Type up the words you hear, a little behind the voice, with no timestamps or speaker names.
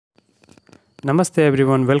Namaste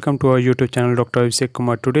everyone, welcome to our YouTube channel Dr.Abhishek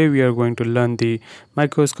Kumar. Today we are going to learn the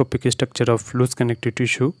microscopic structure of loose connective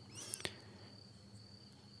tissue.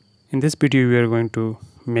 In this video we are going to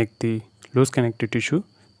make the loose connective tissue.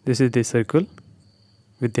 This is the circle.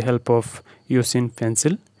 With the help of using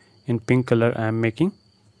pencil in pink color I am making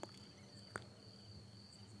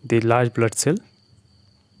the large blood cell,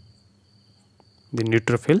 the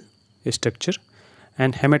neutrophil structure,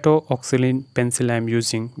 and hematoxylin pencil I am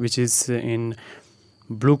using, which is in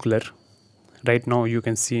blue color. Right now you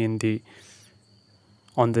can see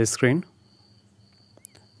on the screen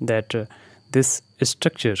that this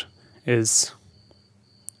structure is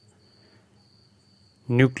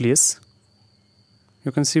nucleus.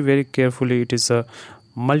 You can see very carefully it is a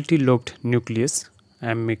multi-lobed nucleus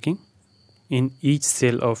I am making in each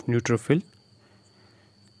cell of neutrophil.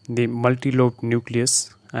 The multi-lobed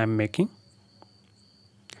nucleus I am making,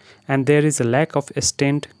 and there is a lack of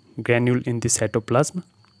stent granule in the cytoplasm,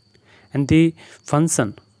 and the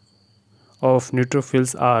function of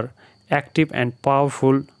neutrophils are active and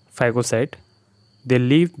powerful phagocyte. They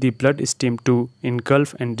leave the blood stream to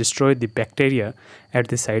engulf and destroy the bacteria at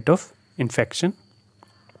the site of infection,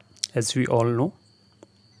 as we all know.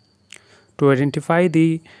 To identify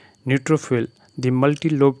the neutrophil, the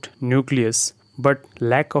multi-lobed nucleus but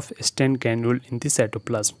lack of stent granule in the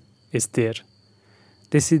cytoplasm is there.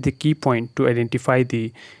 This is the key point to identify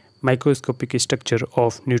the microscopic structure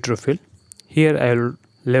of neutrophil. Here I will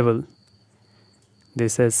label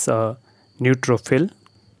this as neutrophil.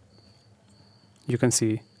 You can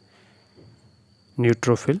see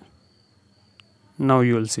neutrophil. Now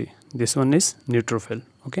you will see this one is neutrophil.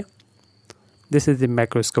 Okay, this is the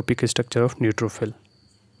macroscopic structure of neutrophil.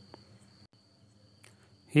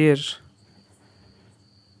 Here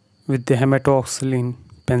with the hematoxylin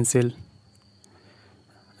pencil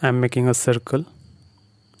I am making a circle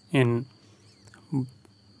in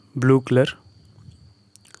blue color.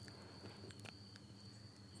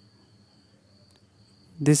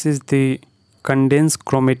 This is the condensed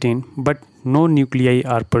chromatin, but no nuclei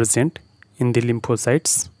are present in the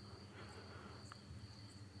lymphocytes.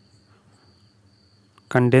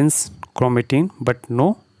 Condensed chromatin, but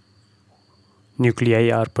no nuclei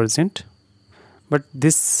are present. But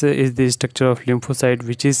this is the structure of lymphocyte,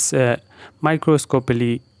 which is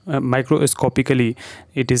microscopically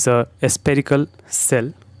it is a spherical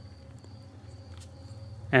cell,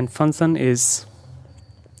 and function is,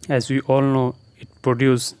 as we all know, it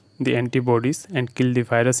produce the antibodies and kill the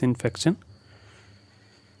virus infection.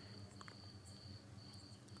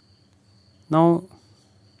 Now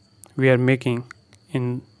we are making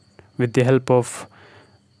with the help of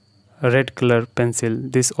red color pencil.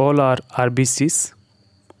 These all are RBCs.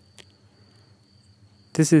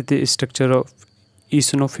 This is the structure of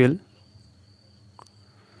eosinophil,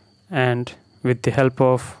 and with the help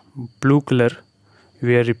of blue color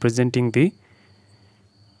we are representing the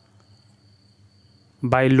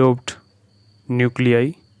bilobed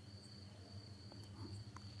nuclei,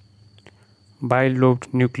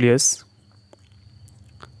 bilobed nucleus,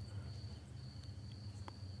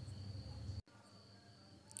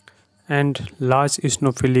 and large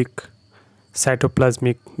eosinophilic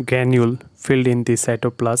cytoplasmic granule filled in the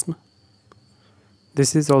cytoplasm.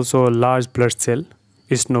 This is also a large blood cell,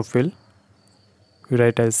 eosinophil. We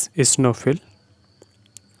write as eosinophil.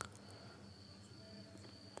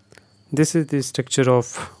 This is the structure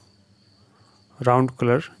of round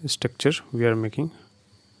color structure we are making.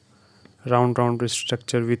 Round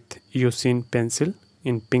structure with eosine pencil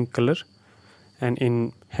in pink color, and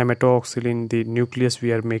in hematoxylin the nucleus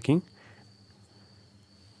we are making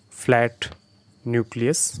flat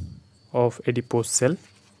nucleus of adipose cell.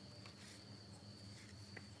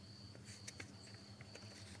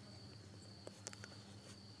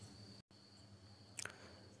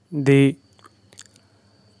 The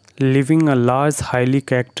leaving a large highly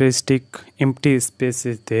characteristic empty space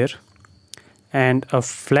is there, and a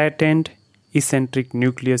flattened eccentric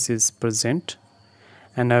nucleus is present,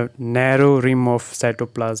 and a narrow rim of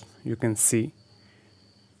cytoplasm you can see.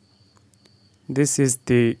 This is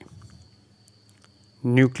the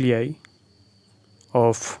nuclei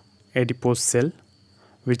of adipose cell,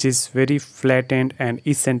 which is very flattened, and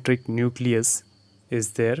eccentric nucleus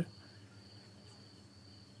is there.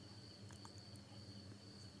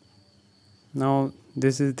 Now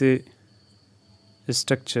this is the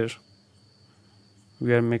structure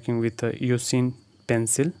we are making with a eosine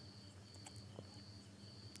pencil.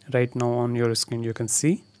 Right now on your screen you can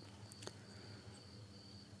see.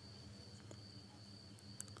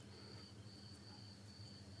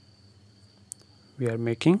 We are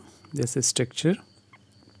making this structure.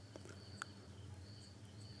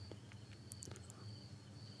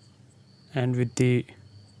 and with the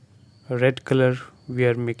red color we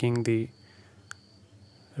are making the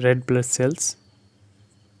red blood cells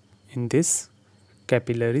in this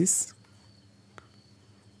capillaries.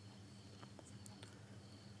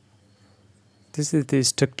 This is the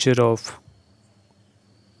structure of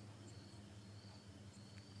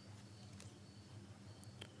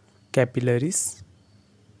capillaries.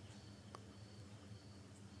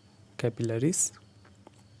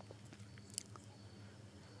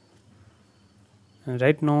 And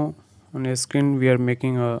right now on your screen we are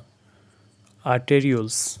making a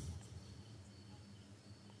arterioles.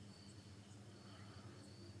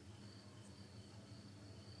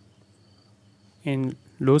 In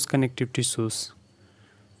loose connective tissues,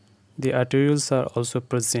 the arterioles are also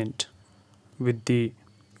present. With the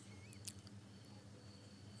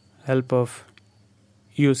help of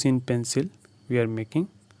eosine pencil we are making,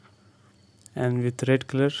 and with red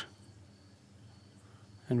color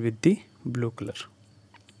and with the blue color.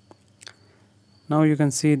 Now you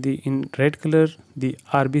can see the in red color the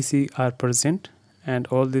RBC are present, and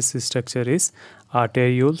all this structure is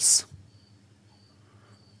arterioles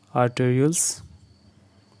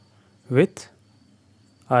with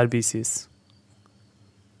RBCs.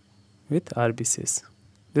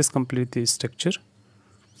 This completes the structure.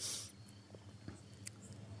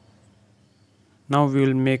 Now we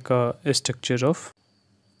will make a structure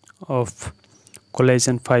of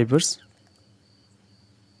collagen fibers.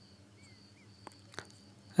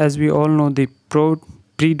 As we all know, the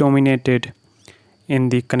predominated in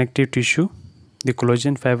the connective tissue, the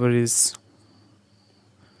collagen fiber is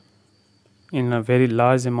in a very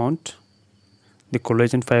large amount. The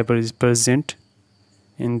collagen fiber is present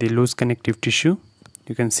in the loose connective tissue.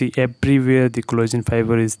 You can see everywhere the collagen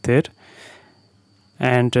fiber is there,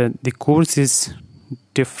 and the course is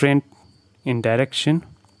different in direction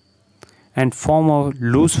and form a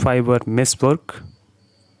loose fiber meshwork.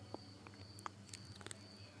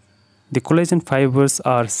 The collagen fibers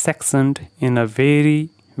are sectioned in a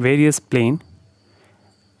various plane,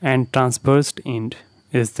 and transverse end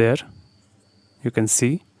is there. You can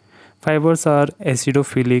see fibers are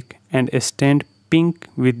acidophilic and stand pink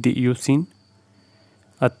with the eosine.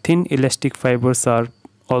 A thin elastic fibers are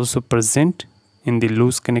also present in the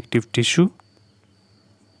loose connective tissue.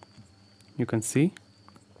 You can see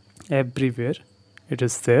everywhere it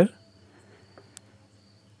is there.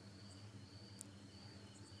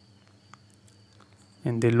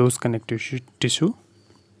 In the loose connective tissue,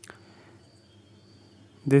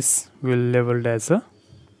 this will labeled as a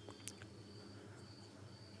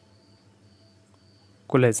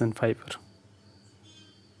collagen fiber.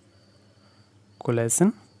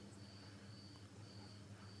 Collagen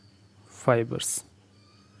fibers.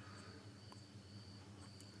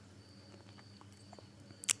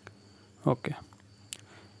 Okay.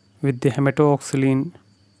 With the hematooxylin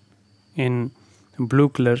in blue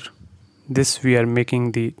color, this we are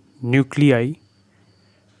making the nuclei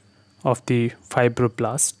of the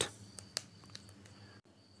fibroblast.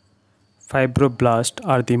 Fibroblasts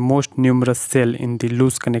are the most numerous cell in the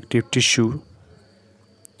loose connective tissue.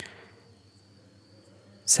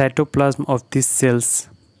 Cytoplasm of these cells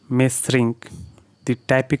may shrink. The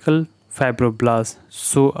typical fibroblasts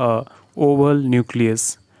show a oval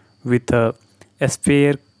nucleus with a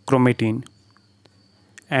sphere chromatin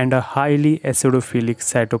and a highly acidophilic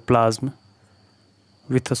cytoplasm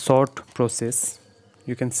with a short process.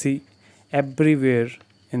 You can see everywhere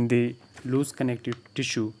in the loose connective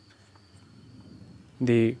tissue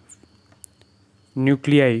the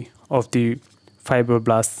nuclei of the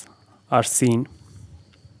fibroblasts are seen.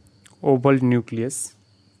 Oval nucleus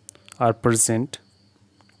are present.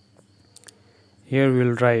 Here we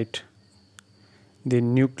will write the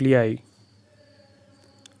nuclei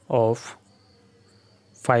of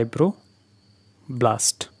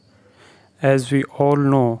fibroblast. As we all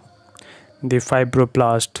know, the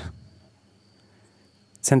fibroblast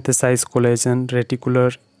synthesize collagen,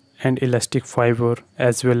 reticular and elastic fiber,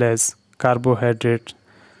 as well as carbohydrate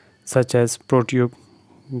such as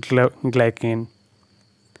proteoglycan.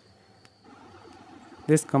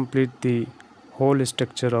 This completes the whole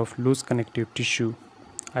structure of loose connective tissue.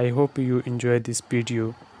 I hope you enjoyed this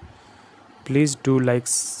video. Please do like,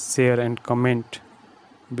 share and comment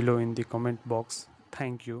below in the comment box.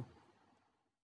 Thank you.